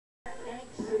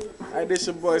Hey, this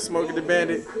your boy Smokey the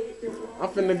Bandit. I'm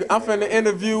finna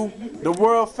interview the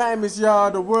world famous, y'all,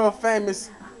 the world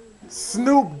famous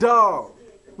Snoop Dogg.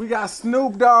 We got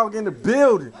Snoop Dogg in the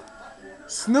building.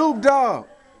 Snoop Dogg.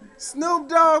 Snoop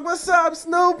Dogg, what's up,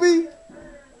 Snoopy?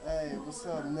 Hey, what's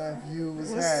up, nephew? What's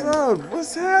What's happening? up?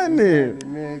 What's happening?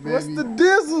 Man, baby? What's the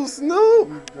dizzle, Snoop?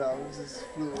 We just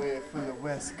flew in from the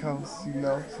West Coast, you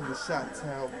know, to the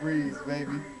Shot-Town breeze,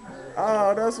 baby.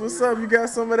 Oh, that's what's up. You got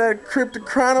some of that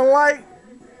cryptochronolite?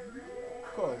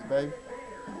 Of course, baby.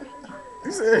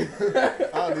 You said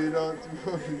I don't even know what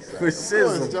you want to say. for Of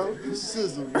shizzle. course, Joe. For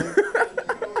shizzle, man.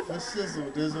 For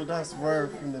shizzle, dizzle. That's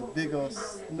word from the big old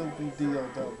Snoopy D.O.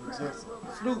 Just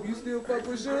Snoop, you still fuck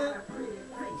with Sean?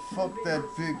 fuck that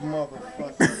big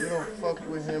motherfucker. You don't fuck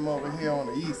with him over here on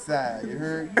the east side, you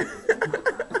heard?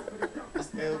 It's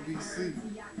LBC.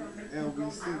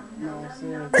 LBC, you know what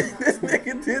I'm saying? This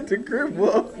nigga did the crib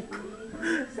walk.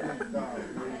 Snoop Dogg,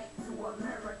 man.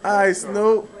 Alright,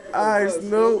 Snoop. Alright,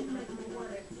 Snoop.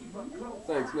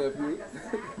 Thanks, nephew.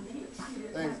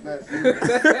 Thanks, nephew.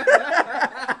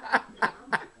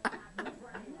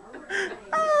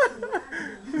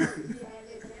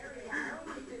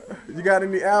 You got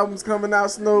any albums coming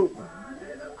out, Snoop?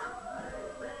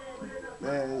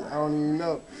 Man, I don't even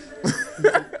know.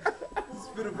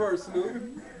 Spit a verse, Snoop.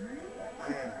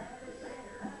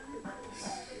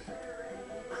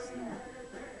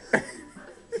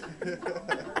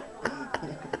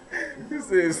 He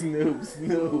said Snoop,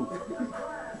 Snoop.